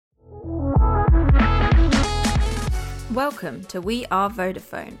Welcome to We Are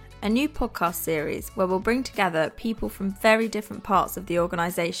Vodafone, a new podcast series where we'll bring together people from very different parts of the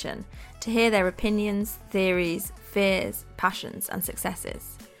organisation to hear their opinions, theories, fears, passions and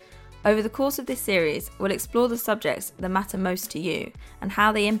successes. Over the course of this series, we'll explore the subjects that matter most to you and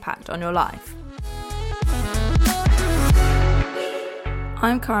how they impact on your life.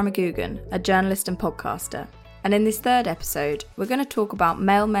 I'm Cara McGoogan, a journalist and podcaster, and in this third episode, we're going to talk about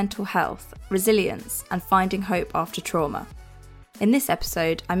male mental health, resilience, and finding hope after trauma. In this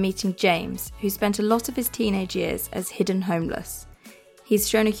episode, I'm meeting James, who spent a lot of his teenage years as hidden homeless. He's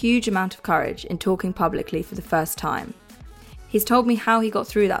shown a huge amount of courage in talking publicly for the first time. He's told me how he got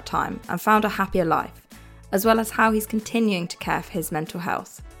through that time and found a happier life, as well as how he's continuing to care for his mental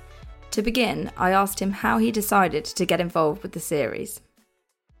health. To begin, I asked him how he decided to get involved with the series.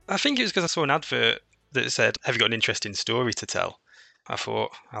 I think it was because I saw an advert that said, "Have you got an interesting story to tell?" I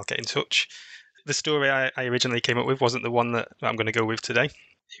thought, I'll get in touch. The story I originally came up with wasn't the one that I'm going to go with today.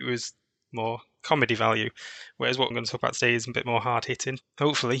 It was more comedy value, whereas what I'm going to talk about today is a bit more hard-hitting.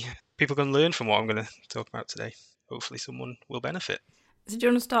 Hopefully, people can learn from what I'm going to talk about today. Hopefully, someone will benefit. So do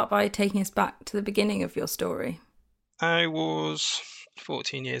you want to start by taking us back to the beginning of your story? I was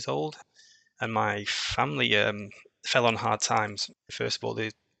 14 years old, and my family fell on hard times. First of all,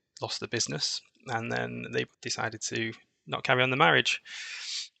 they lost the business, and then they decided to not carry on the marriage.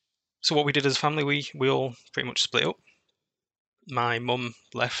 So what we did as a family, we all pretty much split up. My mum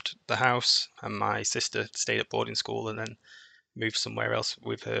left the house and my sister stayed at boarding school and then moved somewhere else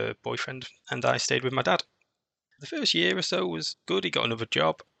with her boyfriend, and I stayed with my dad. The first year or so was good. He got another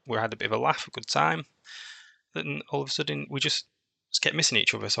job. We had a bit of a laugh, a good time. Then all of a sudden we just kept missing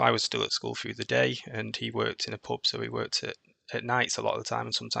each other. So I was still at school through the day and he worked in a pub, so he worked at nights a lot of the time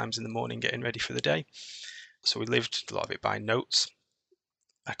and sometimes in the morning getting ready for the day. So we lived a lot of it by notes.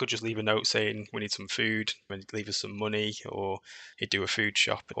 I could just leave a note saying we need some food, we need to leave us some money, or he'd do a food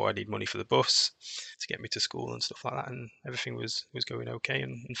shop, or I need money for the bus to get me to school and stuff like that, and everything was going okay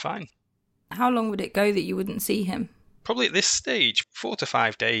and fine. How long would it go that you wouldn't see him? Probably at this stage, 4 to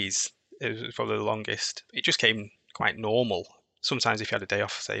 5 days. It was probably the longest. It just came quite normal. Sometimes if you had a day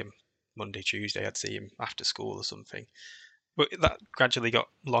off, say Monday, Tuesday, I'd see him after school or something. But that gradually got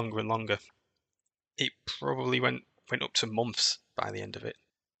longer and longer. It probably went up to months by the end of it.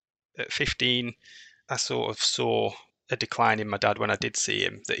 At 15, I sort of saw a decline in my dad when I did see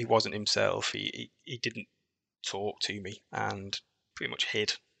him, that he wasn't himself. He didn't talk to me and pretty much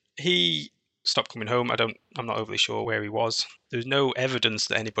hid. He stopped coming home. I'm not overly sure where he was. There's no evidence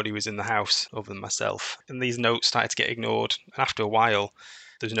that anybody was in the house other than myself. And these notes started to get ignored. And after a while,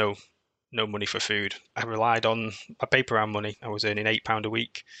 there's no money for food. I relied on my paper round money. I was earning £8 a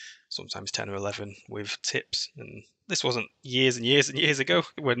week, sometimes 10 or 11 with tips. And this wasn't years and years and years ago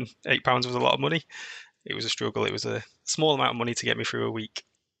when £8 was a lot of money. It was a struggle. It was a small amount of money to get me through a week.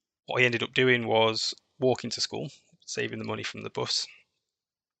 What I ended up doing was walking to school, saving the money from the bus.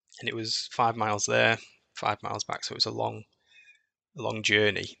 And it was 5 miles there, 5 miles back. So it was a long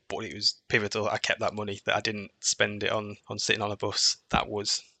journey, but it was pivotal. I kept that money, that I didn't spend it on sitting on a bus. That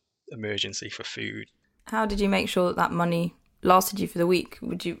was emergency for food. How did you make sure that money lasted you for the week?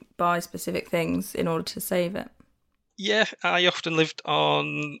 Would you buy specific things in order to save it? Yeah, I often lived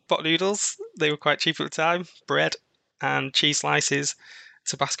on pot noodles. They were quite cheap at the time. Bread and cheese slices,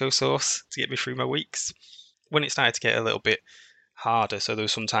 Tabasco sauce to get me through my weeks. When it started to get a little bit harder, so there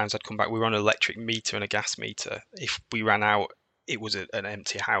was sometimes I'd come back, we were on an electric meter and a gas meter. If we ran out, it was an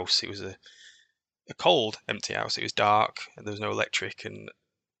empty house. It was a cold, empty house. It was dark and there was no electric, and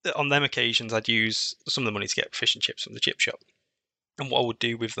on them occasions I'd use some of the money to get fish and chips from the chip shop. And what I would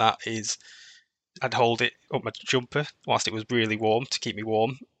do with that is I'd hold it up my jumper whilst it was really warm to keep me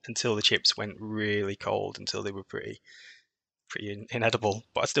warm until the chips went really cold, until they were pretty inedible,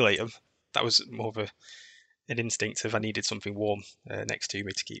 but I still ate them. That was more of an instinct of I needed something warm next to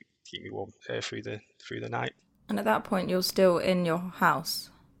me to keep me warm through the night. And at that point you're still in your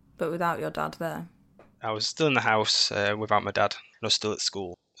house but without your dad there? I was still in the house without my dad, and I was still at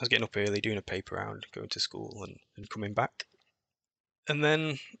school. I was getting up early, doing a paper round, going to school and coming back. And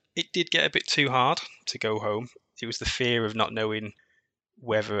then it did get a bit too hard to go home. It was the fear of not knowing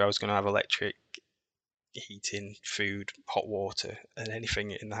whether I was going to have electric, heating, food, hot water, and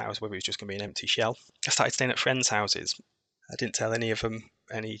anything in the house, whether it was just going to be an empty shell. I started staying at friends' houses. I didn't tell any of them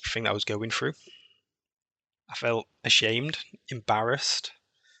anything that I was going through. I felt ashamed, embarrassed.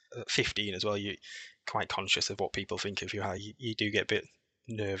 At 15 as well, you're quite conscious of what people think of you. How you do get a bit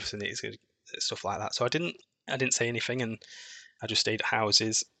nervous and it's stuff like that. So I didn't say anything, and I just stayed at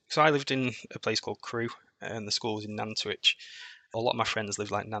houses. So I lived in a place called Crewe, and the school was in Nantwich. A lot of my friends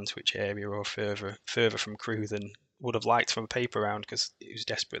lived like Nantwich area or further from Crewe than would have liked from a paper round, because it was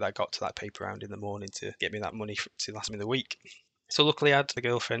desperate that I got to that paper round in the morning to get me that money to last me the week. So luckily I had a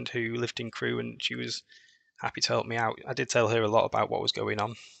girlfriend who lived in Crewe, and she was happy to help me out. I did tell her a lot about what was going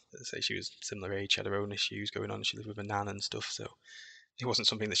on. Say she was similar age, she had her own issues going on. She lived with a nan and stuff, so it wasn't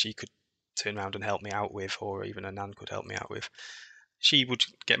something that she could turn around and help me out with, or even a nan could help me out with. She would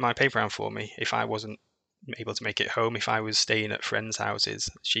get my paper round for me if I wasn't able to make it home. If I was staying at friends' houses,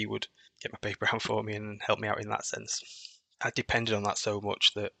 she would get my paper round for me and help me out in that sense. I depended on that so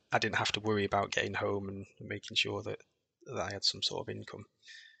much that I didn't have to worry about getting home and making sure that I had some sort of income.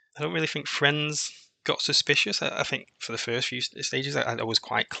 I don't really think friends got suspicious. I think for the first few stages, I was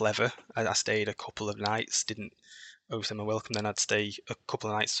quite clever. I stayed a couple of nights, didn't owe them a welcome. Then I'd stay a couple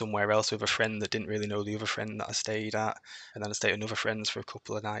of nights somewhere else with a friend that didn't really know the other friend that I stayed at. And then I'd stay at another friend's for a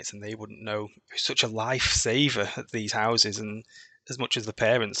couple of nights and they wouldn't know. It was such a lifesaver at these houses. And as much as the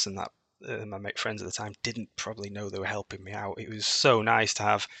parents and that my friends at the time didn't probably know they were helping me out, it was so nice to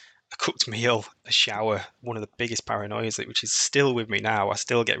have a cooked meal, a shower. One of the biggest paranoias, which is still with me now, I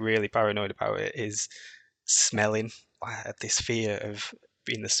still get really paranoid about it, is smelling. I had this fear of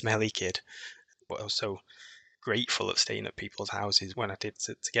being the smelly kid, but I was so grateful at staying at people's houses when I did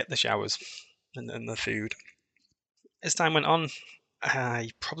to get the showers and the food. As time went on, I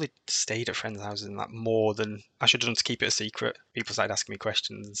probably stayed at friends' houses and that more than I should have done to keep it a secret. People started asking me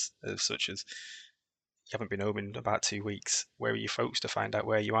questions such as, you haven't been home in about 2 weeks. Where are your folks, to find out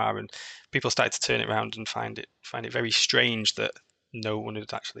where you are? And people started to turn it around and find it very strange that no one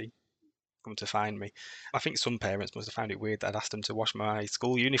had actually come to find me. I think some parents must have found it weird that I'd asked them to wash my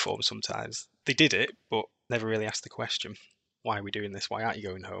school uniform sometimes. They did it, but never really asked the question, why are we doing this? Why aren't you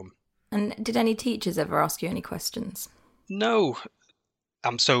going home? And did any teachers ever ask you any questions? No.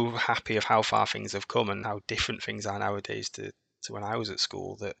 I'm so happy of how far things have come and how different things are nowadays to when I was at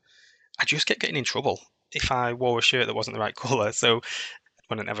school, that I just kept getting in trouble if I wore a shirt that wasn't the right colour. So I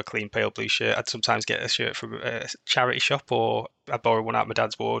wouldn't have a clean pale blue shirt. I'd sometimes get a shirt from a charity shop, or I'd borrow one out of my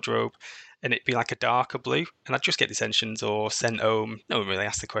dad's wardrobe and it'd be like a darker blue, and I'd just get detentions or sent home. No one really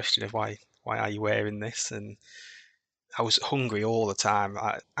asked the question of why are you wearing this? And I was hungry all the time.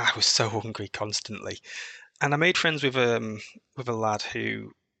 I was so hungry constantly. And I made friends with a lad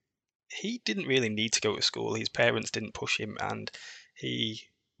who, he didn't really need to go to school. His parents didn't push him, and he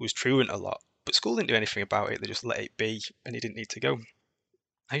was truant a lot. But school didn't do anything about it. They just let it be, and he didn't need to go.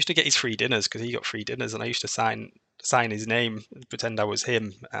 I used to get his free dinners because he got free dinners, and I used to sign his name, pretend I was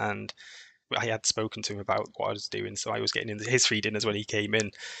him, and I had spoken to him about what I was doing, so I was getting his free dinners when he came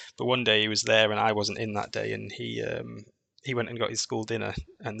in. But one day he was there and I wasn't in that day, and he went and got his school dinner,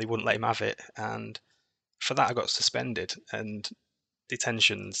 and they wouldn't let him have it, and for that I got suspended and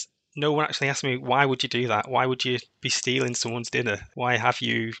detentions. No one actually asked me, why would you do that? Why would you be stealing someone's dinner? Why have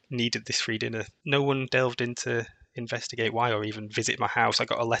you needed this free dinner? No one delved into investigate why, or even visit my house. I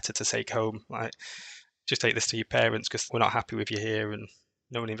got a letter to take home, like, just take this to your parents because we're not happy with you here, and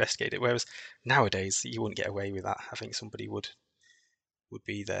no one investigated it. Whereas nowadays you wouldn't get away with that. I think somebody would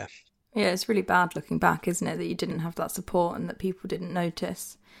be there. Yeah, it's really bad looking back, isn't it, that you didn't have that support and that people didn't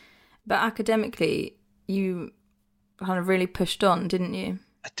notice. But academically, you kind of really pushed on, didn't you?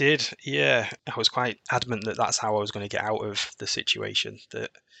 I did, yeah. I was quite adamant that that's how I was going to get out of the situation, that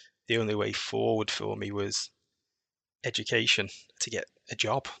the only way forward for me was education, to get a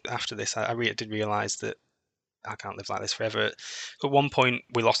job. After this, I really did realise that I can't live like this forever. At one point,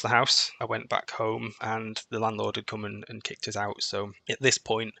 we lost the house. I went back home and the landlord had come and kicked us out. So at this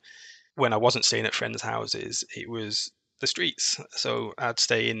point, when I wasn't staying at friends' houses, it was the streets. So I'd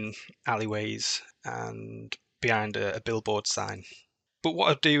stay in alleyways and behind a billboard sign. But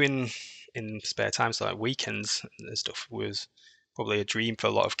what I'd do in spare time, so like weekends and stuff, was probably a dream for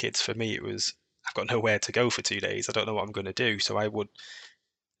a lot of kids. For me, it was, I've got nowhere to go for 2 days. I don't know what I'm going to do. So I would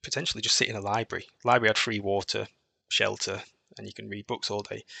potentially just sit in a library. Library had free water, shelter, and you can read books all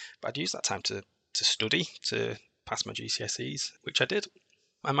day. But I'd use that time to study, to pass my GCSEs, which I did.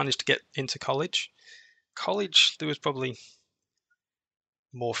 I managed to get into college. College, there was probably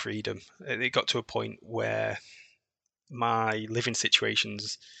more freedom. It got to a point where my living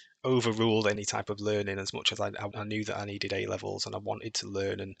situations overruled any type of learning, as much as I knew that I needed A levels and I wanted to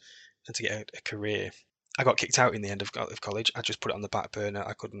learn and to get a career. I got kicked out in the end of college. I just put it on the back burner.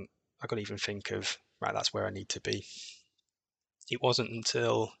 I couldn't even think of, right, that's where I need to be. It wasn't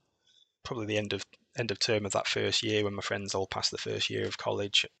until probably the end of term of that first year, when my friends all passed the first year of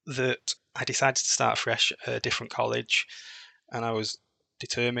college, that I decided to start fresh at a different college, and I was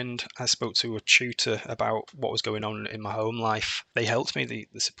determined. I spoke to a tutor about what was going on in my home life. They helped me, they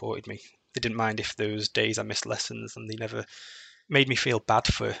supported me. They didn't mind if there was days I missed lessons, and they never made me feel bad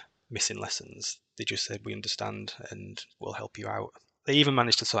for missing lessons. They just said, we understand and we'll help you out. They even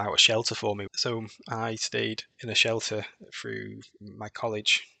managed to sort out a shelter for me. So I stayed in a shelter through my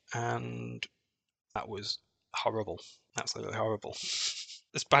college, and that was horrible, absolutely horrible.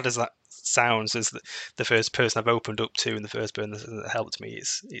 As bad as that sounds, as the first person I've opened up to and the first person that helped me,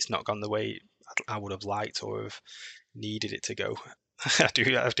 it's not gone the way I would have liked or have needed it to go. I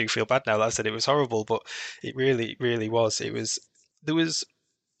do feel bad now that I said it was horrible, but it really was. There was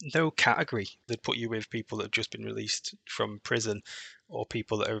no category. They'd put you with people that have just been released from prison, or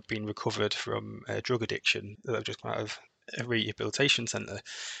people that have been recovered from drug addiction, that have just come out of a rehabilitation centre,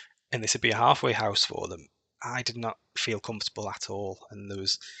 and this would be a halfway house for them. I did not feel comfortable at all, and there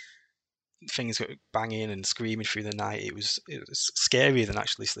was things banging and screaming through the night. It was scarier than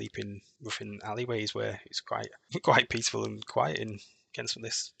actually sleeping rough in alleyways where it's quite peaceful and quiet in against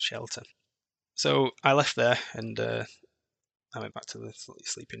this shelter. So I left there, and I went back to the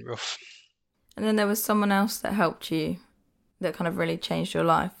sleeping rough. And then there was someone else that helped you, that kind of really changed your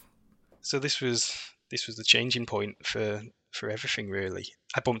life. So this was the changing point for everything, really.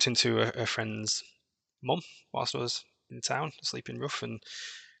 I bumped into a friend's mum whilst I was in town, sleeping rough, and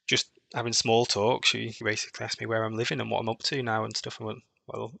just having small talk. She basically asked me where I'm living and what I'm up to now and stuff. I went,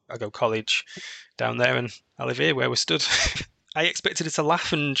 well, I go college down there and I live here where we're stood. I expected her to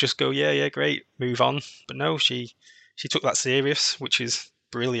laugh and just go, yeah, great, move on. But no, she took that serious, which is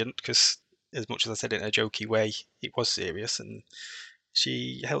brilliant, because as much as I said it in a jokey way, it was serious, and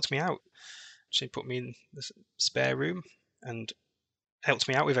she helped me out. She put me in the spare room and helped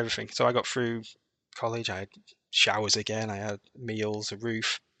me out with everything. So I got through college. I had showers again. I had meals, a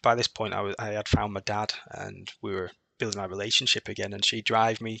roof. By this point, I had found my dad, and we were building our relationship again. And she'd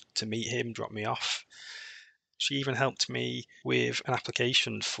drive me to meet him, drop me off. She even helped me with an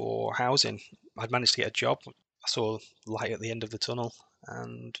application for housing. I'd managed to get a job. I saw light at the end of the tunnel,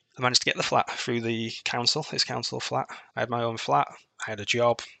 and I managed to get the flat through the council. It's council flat. I had my own flat. I had a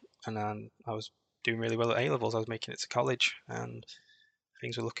job, and then I was doing really well at A-levels. I was making it to college, and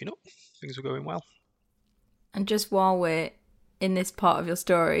things were looking up. Things were going well. And just while we're in this part of your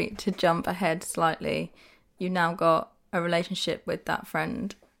story, to jump ahead slightly, you now got a relationship with that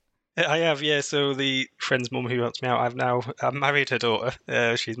friend. I have, yeah. So the friend's mum who helped me out, I've married her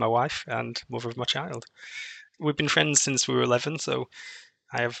daughter. She's my wife and mother of my child. We've been friends since we were 11, so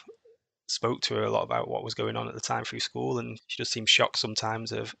I have spoke to her a lot about what was going on at the time through school, and she just seems shocked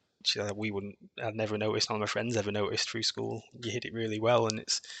sometimes of I'd never noticed, none of my friends ever noticed through school. You hit it really well, and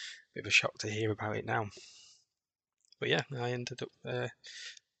it's a bit of a shock to hear about it now. But yeah, I ended up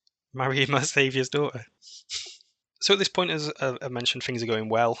marrying my saviour's daughter. So at this point, as I mentioned, things are going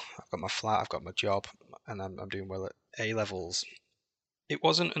well. I've got my flat, I've got my job, and I'm doing well at A-levels. It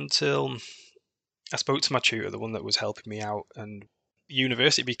wasn't until I spoke to my tutor, the one that was helping me out, and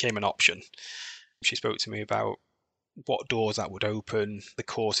university became an option. She spoke to me about what doors that would open, the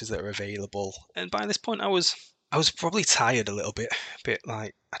courses that are available. And by this point, I was probably tired a little bit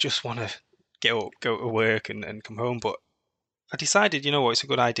like, I just want to get up, go to work and come home. But I decided, you know what, it's a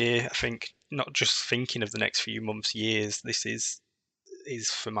good idea. I think not just thinking of the next few months, years, this is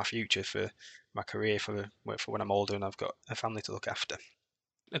for my future, for my career, for when I'm older and I've got a family to look after.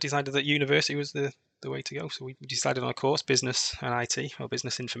 I decided that university was the way to go. So we decided on a course, business and IT, or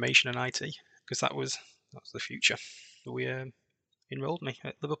business information and IT, because that was the future. We enrolled me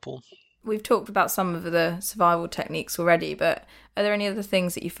at Liverpool. We've talked about some of the survival techniques already, but are there any other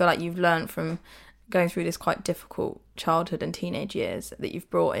things that you feel like you've learned from going through this quite difficult childhood and teenage years that you've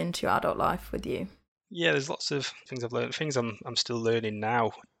brought into your adult life with you? Yeah, there's lots of things I've learned, things I'm still learning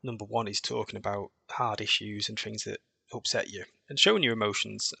now. Number one is talking about hard issues and things that upset you and showing your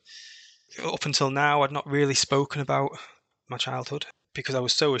emotions. Up until now, I'd not really spoken about my childhood because I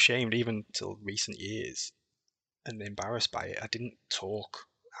was so ashamed, even till recent years, and embarrassed by it. I didn't talk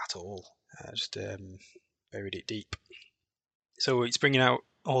at all. I just buried it deep. So it's bringing out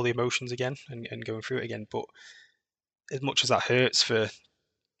all the emotions again and going through it again. But as much as that hurts for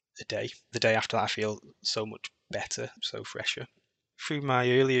a day, the day after that I feel so much better, so fresher. Through my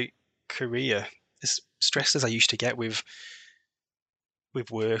early career, as stressed as I used to get with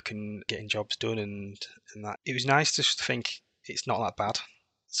work and getting jobs done and that, it was nice to just think it's not that bad.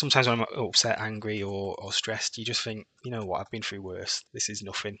 Sometimes when I'm upset, angry, or stressed, you just think, you know what, I've been through worse. This is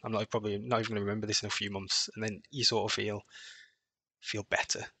nothing. I'm probably not even going to remember this in a few months. And then you sort of feel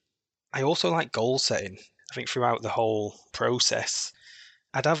better. I also like goal setting. I think throughout the whole process,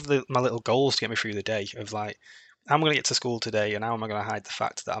 I'd have my little goals to get me through the day of like, how am I going to get to school today, and how am I going to hide the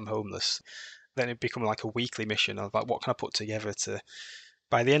fact that I'm homeless? Then it'd become like a weekly mission of like, what can I put together to,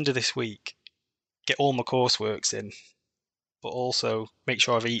 by the end of this week, get all my courseworks in, but also make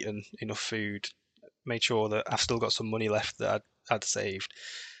sure I've eaten enough food, made sure that I've still got some money left that I'd saved.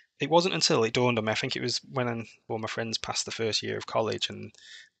 It wasn't until it dawned on me, I think it was when my friends passed the first year of college and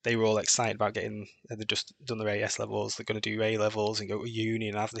they were all excited about they'd just done their AS levels, they're going to do A levels and go to uni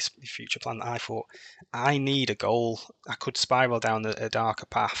and have this future plan. I thought, I need a goal. I could spiral down a darker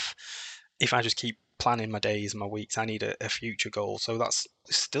path if I just keep planning my days and my weeks. I need a future goal. So that's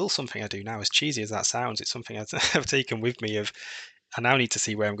still something I do now. As cheesy as that sounds, it's something I've taken with me of, I now need to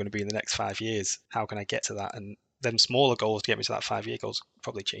see where I'm going to be in the next 5 years. How can I get to that? And them smaller goals to get me to that 5 year goals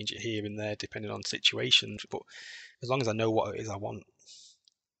probably change it here and there depending on situations. But as long as I know what it is I want,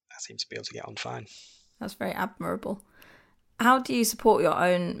 I seem to be able to get on fine. That's very admirable. How do you support your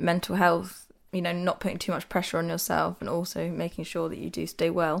own mental health, not putting too much pressure on yourself and also making sure that you do stay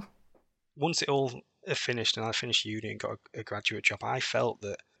well? Once it all finished and I finished uni and got a graduate job, I felt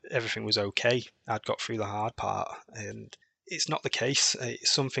that everything was okay. I'd got through the hard part, and it's not the case.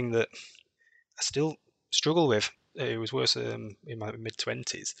 It's something that I still struggle with. It was worse in my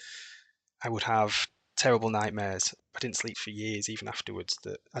mid-20s. I would have terrible nightmares. I didn't sleep for years, even afterwards.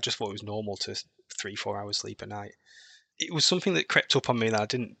 That I just thought it was normal to 3-4 hours sleep a night. It was something that crept up on me that I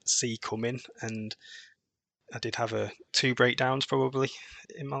didn't see coming, and I did have 2 breakdowns probably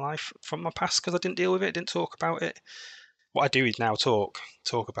in my life from my past because I didn't deal with it, didn't talk about it. What I do is now talk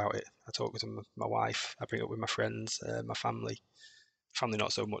about it. I talk with my wife. I bring it up with my friends, my family. Family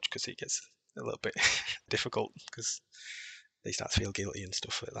not so much because it gets a little bit difficult because they start to feel guilty and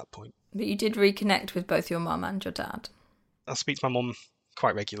stuff at that point. But you did reconnect with both your mum and your dad. I speak to my mum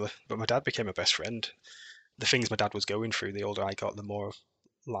quite regular, but my dad became a best friend. The things my dad was going through, the older I got, the more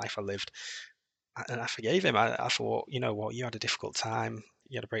life I lived. And I forgave him. I thought, you know what, you had a difficult time.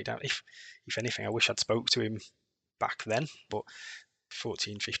 You had a breakdown. If anything, I wish I'd spoke to him back then. But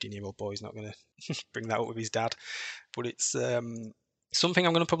 14, 15-year-old boy's not going to bring that up with his dad. But it's something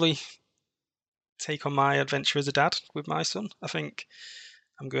I'm going to probably take on my adventure as a dad with my son. I think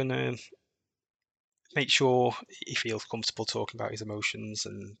I'm going to make sure he feels comfortable talking about his emotions,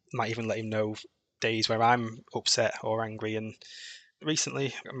 and might even let him know days where I'm upset or angry. And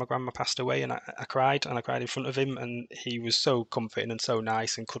recently my grandma passed away and I cried in front of him, and he was so comforting and so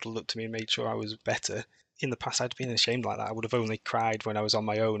nice and cuddled up to me and made sure I was better. In the past I'd been ashamed like that. I would have only cried when I was on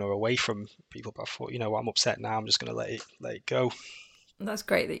my own or away from people, but I thought, I'm upset now, I'm just going to let it go. That's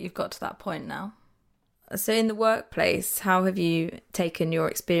great that you've got to that point now. So in the workplace, how have you taken your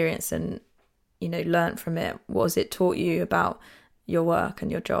experience and learnt from it? What has it taught you about your work and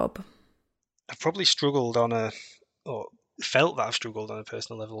your job? I've probably struggled or felt that I've struggled on a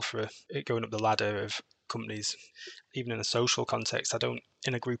personal level for going up the ladder of companies. Even in a social context,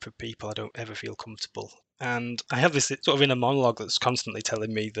 in a group of people, I don't ever feel comfortable. And I have this sort of inner monologue that's constantly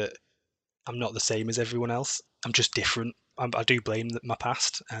telling me that I'm not the same as everyone else. I'm just different. I do blame my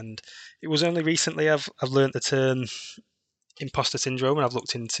past. And it was only recently I've learned the term imposter syndrome, and I've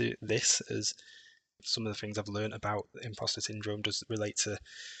looked into this as some of the things I've learned about imposter syndrome does relate to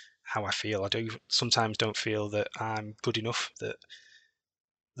how I feel. I do sometimes don't feel that I'm good enough, that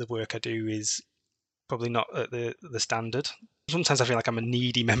the work I do is probably not at the standard. Sometimes I feel like I'm a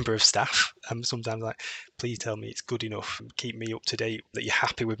needy member of staff. I'm sometimes like, please tell me it's good enough, keep me up to date, that you're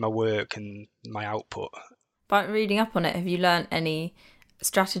happy with my work and my output. By reading up on it, have you learned any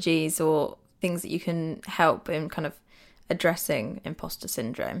strategies or things that you can help in kind of addressing imposter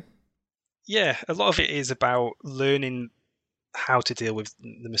syndrome? Yeah, a lot of it is about learning how to deal with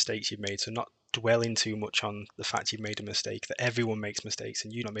the mistakes you've made. So not dwelling too much on the fact you've made a mistake, that everyone makes mistakes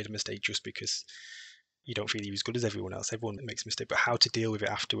and you not made a mistake just because you don't feel you're as good as everyone else. Everyone makes a mistake, but how to deal with it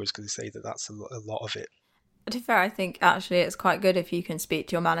afterwards, because they say that's a lot of it. To be fair, I think actually it's quite good if you can speak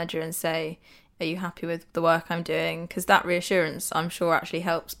to your manager and say, are you happy with the work I'm doing? Because that reassurance, I'm sure, actually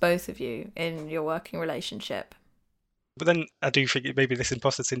helps both of you in your working relationship. But then I do think maybe this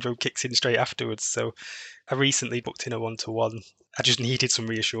imposter syndrome kicks in straight afterwards. So I recently booked in a one-to-one. I just needed some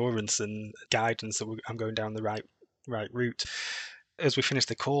reassurance and guidance that I'm going down the right route. As we finished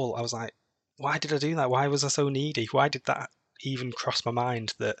the call, I was like, why did I do that? Why was I so needy? Why did that even cross my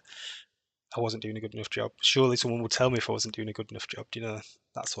mind that I wasn't doing a good enough job? Surely someone would tell me if I wasn't doing a good enough job.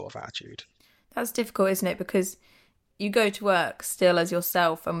 That sort of attitude. That's difficult, isn't it? Because you go to work still as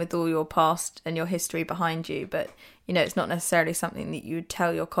yourself and with all your past and your history behind you, but it's not necessarily something that you would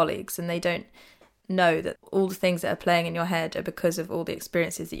tell your colleagues, and they don't know that all the things that are playing in your head are because of all the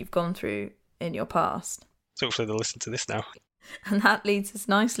experiences that you've gone through in your past. So hopefully they'll listen to this now. And that leads us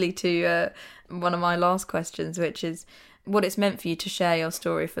nicely to one of my last questions, which is what it's meant for you to share your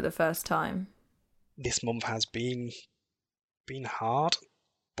story for the first time. This month has been hard.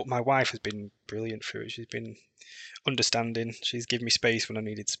 But my wife has been brilliant through it. She's been understanding. She's given me space when I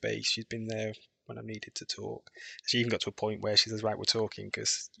needed space. She's been there when I needed to talk. She even got to a point where she says, right, we're talking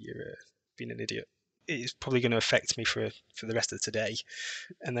because you're being an idiot. It's probably going to affect me for the rest of today.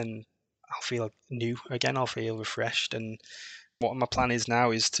 And then I'll feel new again. I'll feel refreshed. And what my plan is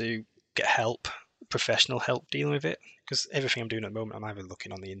now is to get help, professional help dealing with it. Because everything I'm doing at the moment, I'm either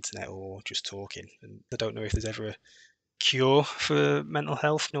looking on the internet or just talking. And I don't know if there's ever a cure for mental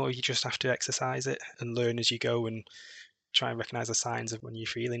health, nor you just have to exercise it and learn as you go and try and recognize the signs of when you're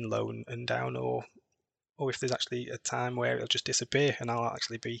feeling low and down, or if there's actually a time where it'll just disappear and I'll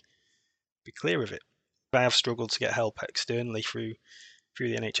actually be clear of it. I have struggled to get help externally through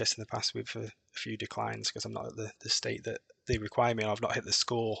the NHS in the past with a few declines because I'm not at the state that they require me, and I've not hit the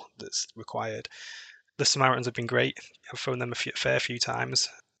score that's required. The Samaritans have been great. I've phoned them a fair few times.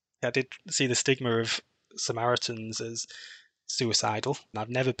 I did see the stigma of Samaritans as suicidal, and I've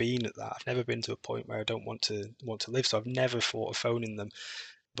never been at that. I've never been to a point where I don't want to live, so I've never thought of phoning them.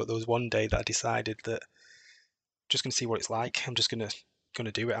 But there was one day that I decided that I'm just going to see what it's like. I'm just going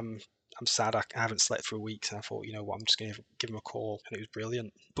to do it. I'm sad. I haven't slept for a week, and I thought, you know what, I'm just going to give them a call, and it was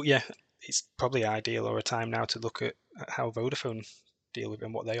brilliant. But yeah, it's probably ideal or a time now to look at how Vodafone deal with it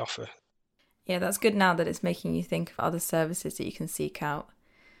and what they offer. Yeah, that's good now that it's making you think of other services that you can seek out.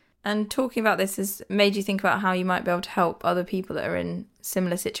 And talking about this has made you think about how you might be able to help other people that are in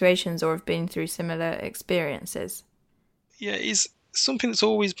similar situations or have been through similar experiences. Yeah, it's something that's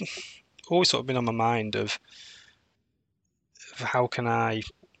always sort of been on my mind of how can I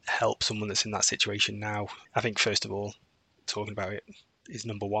help someone that's in that situation now. I think first of all, talking about it is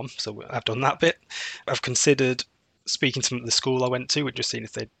number one. So I've done that bit. I've considered speaking to the school I went to and just seeing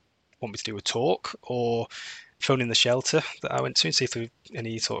if they'd want me to do a talk, or phoning the shelter that I went to and see if there's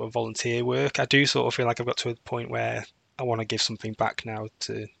any sort of volunteer work. I do sort of feel like I've got to a point where I want to give something back now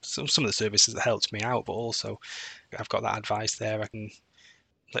to some of the services that helped me out, but also I've got that advice there. I can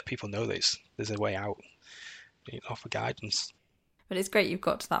let people know that there's a way out, offer guidance. But it's great you've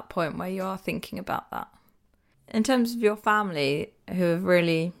got to that point where you are thinking about that. In terms of your family, who have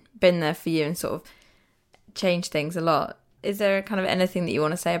really been there for you and sort of changed things a lot, is there kind of anything that you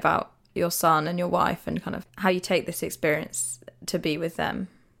want to say about your son and your wife and kind of how you take this experience to be with them?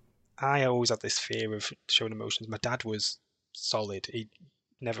 I always had this fear of showing emotions. My dad was solid. He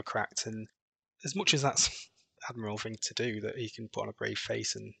never cracked. And as much as that's an admirable thing to do, that he can put on a brave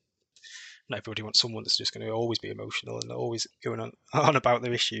face, and not everybody wants someone that's just going to always be emotional and always going on about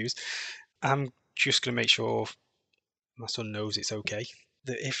their issues. I'm just going to make sure my son knows it's okay.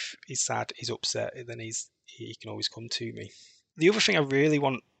 That if he's sad, he's upset, then he can always come to me. The other thing I really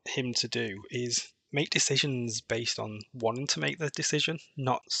want him to do is make decisions based on wanting to make the decision,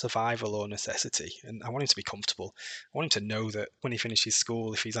 not survival or necessity. And I want him to be comfortable. I want him to know that when he finishes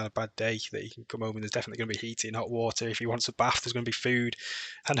school, if he's had a bad day, that he can come home and there's definitely going to be heating, hot water. If he wants a bath, there's going to be food.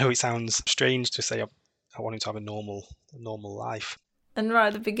 I know it sounds strange to say I want him to have a normal life. And right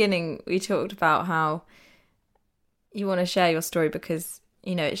at the beginning, we talked about how you want to share your story because,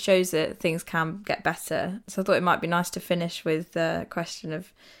 you know, it shows that things can get better. So I thought it might be nice to finish with the question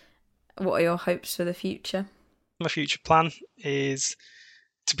of what are your hopes for the future? My future plan is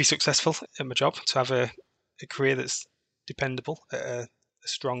to be successful at my job, to have a career that's dependable at a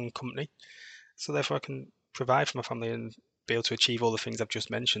strong company. So therefore I can provide for my family and be able to achieve all the things I've just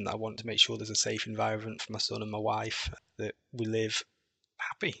mentioned. That I want to make sure there's a safe environment for my son and my wife, that we live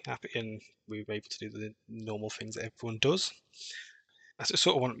happy, and we're able to do the normal things that everyone does. I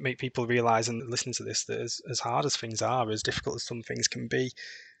sort of want to make people realise and listen to this, that as hard as things are, as difficult as some things can be,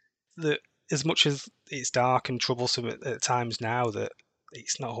 that as much as it's dark and troublesome at times now, that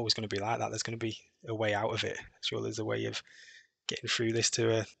it's not always going to be like that. There's going to be a way out of it. Sure, there's a way of getting through this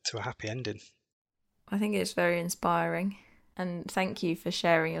to a happy ending. I think it's very inspiring, and thank you for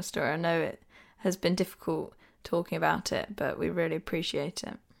sharing your story. I know it has been difficult talking about it, but we really appreciate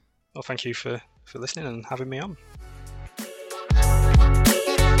it. Well, thank you for listening and having me on.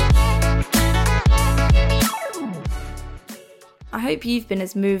 I hope you've been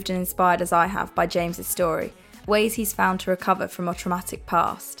as moved and inspired as I have by James's story, ways he's found to recover from a traumatic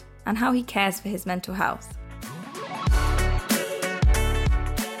past, and how he cares for his mental health.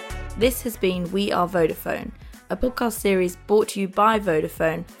 This has been We Are Vodafone, a podcast series brought to you by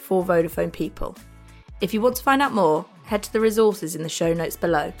Vodafone for Vodafone people. If you want to find out more, head to the resources in the show notes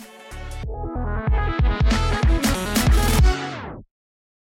below.